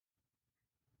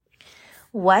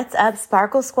What's up,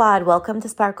 Sparkle Squad? Welcome to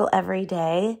Sparkle Every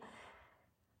Day.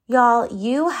 Y'all,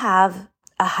 you have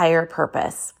a higher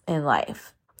purpose in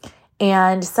life.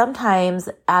 And sometimes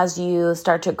as you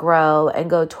start to grow and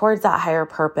go towards that higher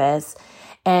purpose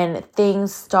and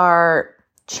things start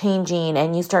changing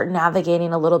and you start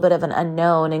navigating a little bit of an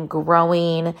unknown and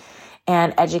growing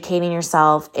and educating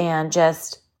yourself and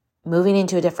just moving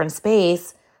into a different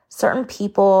space, certain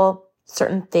people,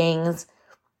 certain things,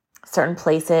 certain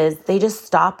places, they just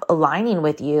stop aligning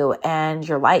with you and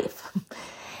your life.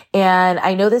 And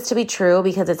I know this to be true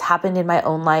because it's happened in my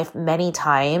own life many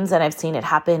times, and I've seen it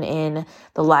happen in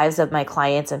the lives of my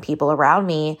clients and people around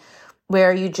me,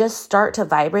 where you just start to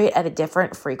vibrate at a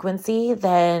different frequency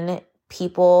than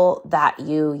people that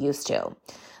you used to.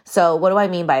 So what do I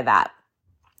mean by that?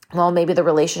 Well, maybe the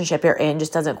relationship you're in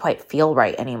just doesn't quite feel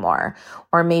right anymore.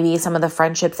 Or maybe some of the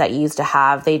friendships that you used to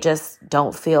have, they just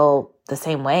don't feel the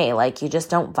same way. Like you just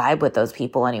don't vibe with those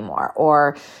people anymore.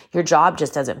 Or your job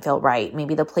just doesn't feel right.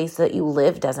 Maybe the place that you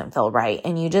live doesn't feel right.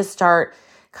 And you just start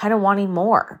kind of wanting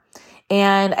more.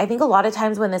 And I think a lot of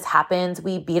times when this happens,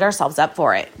 we beat ourselves up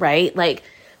for it, right? Like,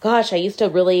 gosh, I used to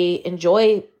really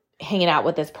enjoy hanging out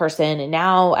with this person and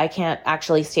now I can't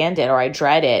actually stand it, or I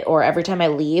dread it, or every time I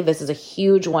leave, this is a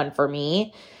huge one for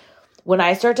me. When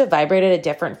I start to vibrate at a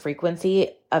different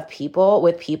frequency of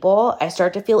people, I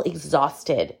start to feel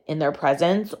exhausted in their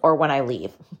presence or when I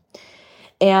leave.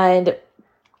 And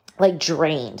like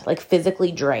drained, like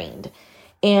physically drained.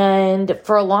 And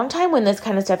for a long time when this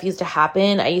kind of stuff used to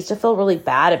happen, I used to feel really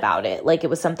bad about it. Like it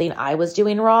was something I was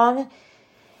doing wrong.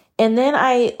 And then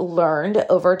I learned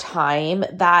over time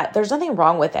that there's nothing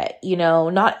wrong with it. You know,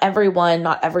 not everyone,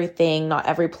 not everything, not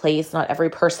every place, not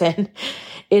every person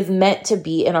is meant to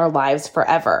be in our lives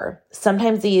forever.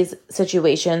 Sometimes these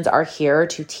situations are here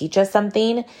to teach us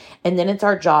something, and then it's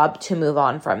our job to move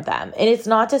on from them. And it's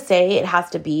not to say it has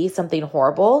to be something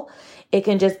horrible. It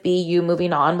can just be you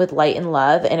moving on with light and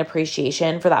love and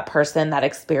appreciation for that person, that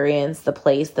experience, the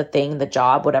place, the thing, the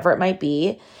job, whatever it might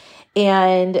be.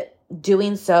 And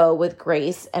doing so with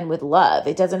grace and with love.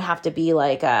 It doesn't have to be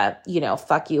like a,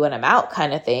 fuck you and I'm out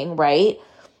kind of thing, right?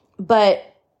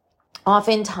 But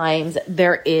oftentimes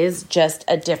there is just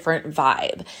a different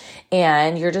vibe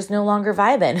and you're just no longer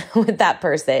vibing with that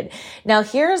person. Now,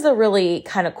 here's the really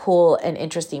kind of cool and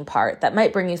interesting part that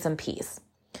might bring you some peace.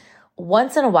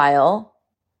 Once in a while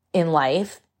in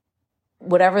life,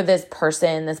 whatever this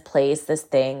person, this place, this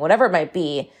thing, whatever it might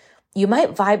be, you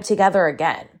might vibe together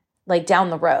again, like down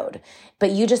the road,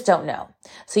 but you just don't know.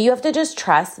 So you have to just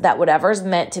trust that whatever's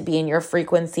meant to be in your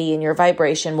frequency and your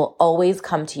vibration will always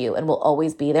come to you and will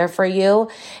always be there for you.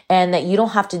 And that you don't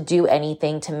have to do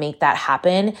anything to make that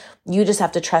happen. You just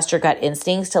have to trust your gut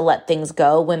instincts to let things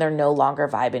go when they're no longer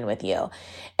vibing with you.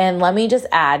 And let me just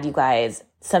add, you guys,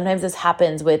 sometimes this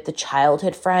happens with the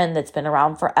childhood friend that's been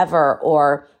around forever,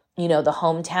 or, the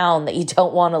hometown that you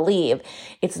don't want to leave.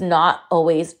 It's not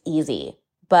always easy,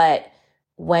 but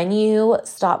when you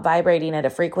stop vibrating at a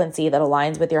frequency that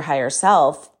aligns with your higher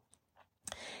self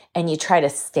and you try to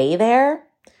stay there,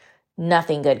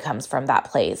 nothing good comes from that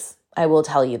place. I will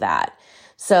tell you that.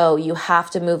 So you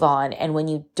have to move on. And when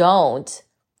you don't,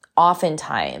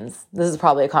 oftentimes, this is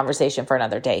probably a conversation for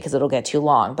another day because it'll get too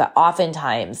long, but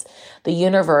oftentimes the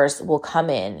universe will come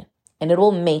in and it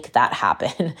will make that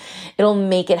happen. It'll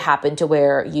make it happen to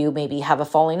where you maybe have a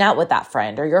falling out with that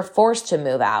friend, or you're forced to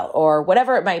move out, or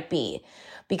whatever it might be.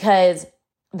 Because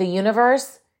the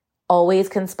universe always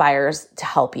conspires to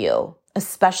help you,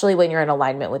 especially when you're in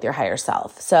alignment with your higher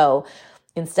self. So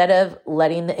instead of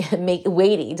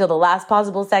waiting till the last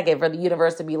possible second for the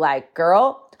universe to be like,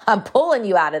 girl, I'm pulling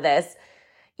you out of this,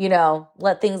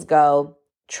 let things go,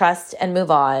 trust and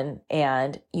move on,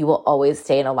 and you will always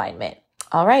stay in alignment.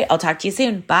 All right, I'll talk to you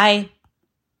soon. Bye.